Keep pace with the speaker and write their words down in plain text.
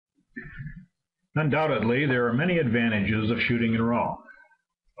Undoubtedly, there are many advantages of shooting in RAW.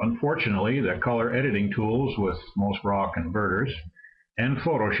 Unfortunately, the color editing tools with most RAW converters and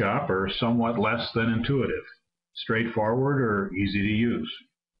Photoshop are somewhat less than intuitive, straightforward, or easy to use.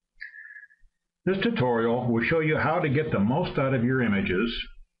 This tutorial will show you how to get the most out of your images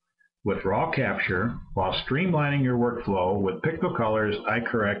with RAW capture while streamlining your workflow with Pictocolor's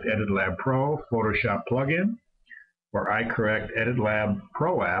iCorrect EditLab Pro Photoshop plugin or iCorrect EditLab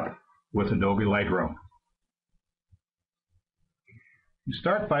Pro app with Adobe Lightroom. You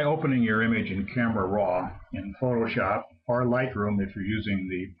start by opening your image in Camera RAW in Photoshop or Lightroom if you're using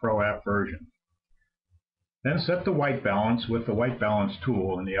the Pro app version. Then set the white balance with the white balance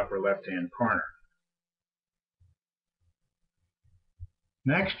tool in the upper left-hand corner.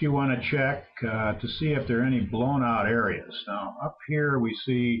 Next, you want to check to see if there are any blown out areas. Now, up here we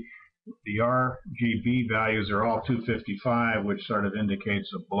see the RGB values are all 255, which sort of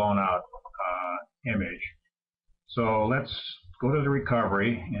indicates a blown out image. So let's go to the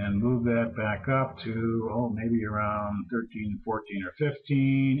recovery and move that back up to maybe around 13, 14, or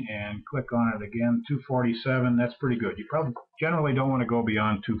 15, and click on it again. 247, that's pretty good. You probably generally don't want to go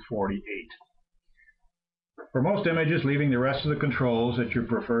beyond 248. For most images, leaving the rest of the controls at your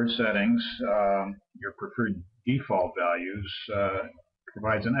preferred settings, your preferred default values,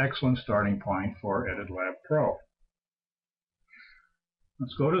 provides an excellent starting point for EditLab Pro.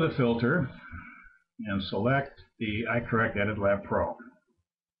 Let's go to the filter and select the iCorrect EditLab Pro.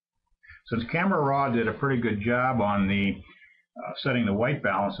 Since Camera RAW did a pretty good job on the setting the white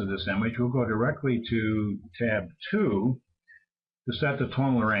balance of this image, we'll go directly to tab 2 to set the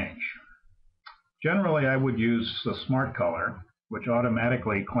tonal range. Generally, I would use the Smart Color, which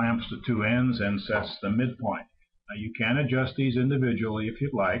automatically clamps the two ends and sets the midpoint. Now, you can adjust these individually if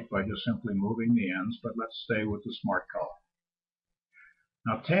you'd like by just simply moving the ends, but let's stay with the Smart Color.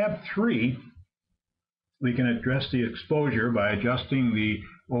 Now, tab 3, we can address the exposure by adjusting the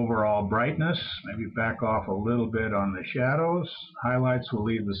overall brightness, maybe back off a little bit on the shadows. Highlights will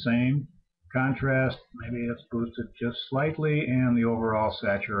leave the same. Contrast, maybe let's boost it just slightly, and the overall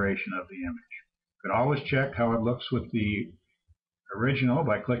saturation of the image. You can always check how it looks with the original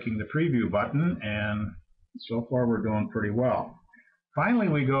by clicking the preview button, and so far we're doing pretty well. Finally,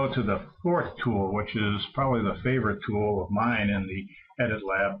 we go to the fourth tool, which is probably the favorite tool of mine in the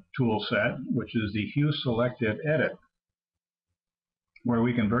EditLab tool set, which is the Hue Selected Edit, where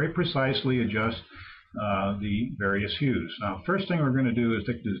we can very precisely adjust the various hues. Now, first thing we're going to do is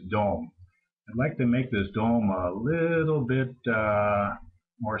take this dome. I'd like to make this dome a little bit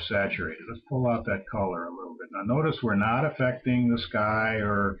more saturated. Let's pull out that color a little bit. Now, notice we're not affecting the sky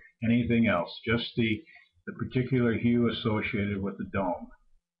or anything else, just the particular hue associated with the dome.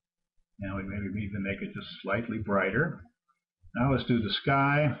 Now we maybe even make it just slightly brighter. Now let's do the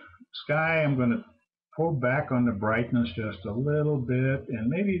sky. Sky, I'm going to pull back on the brightness just a little bit and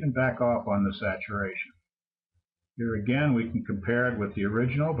maybe even back off on the saturation. Here again, we can compare it with the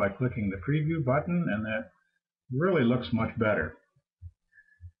original by clicking the preview button, and that really looks much better.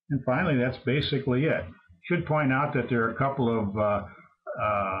 And finally, that's basically it. Should point out that there are a couple of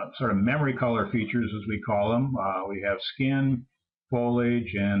sort of memory color features, as we call them. We have skin,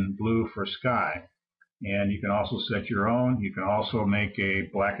 foliage, and blue for sky. And you can also set your own. You can also make a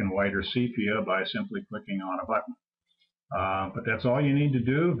black and white or sepia by simply clicking on a button. But that's all you need to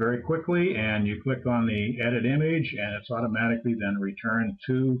do very quickly, and you click on the edit image, and it's automatically then returned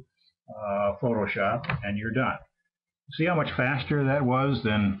to Photoshop, and you're done. See how much faster that was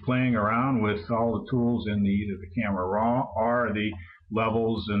than playing around with all the tools in either the Camera RAW or the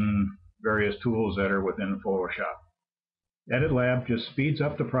levels and various tools that are within Photoshop. EditLab just speeds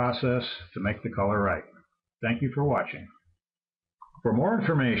up the process to make the color right. Thank you for watching. For more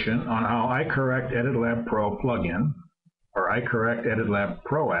information on how iCorrect EditLab Pro plugin or iCorrect EditLab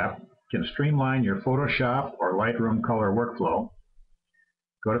Pro app can streamline your Photoshop or Lightroom color workflow,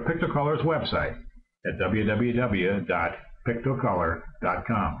 go to Pictocolor's website at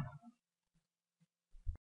www.pictocolor.com.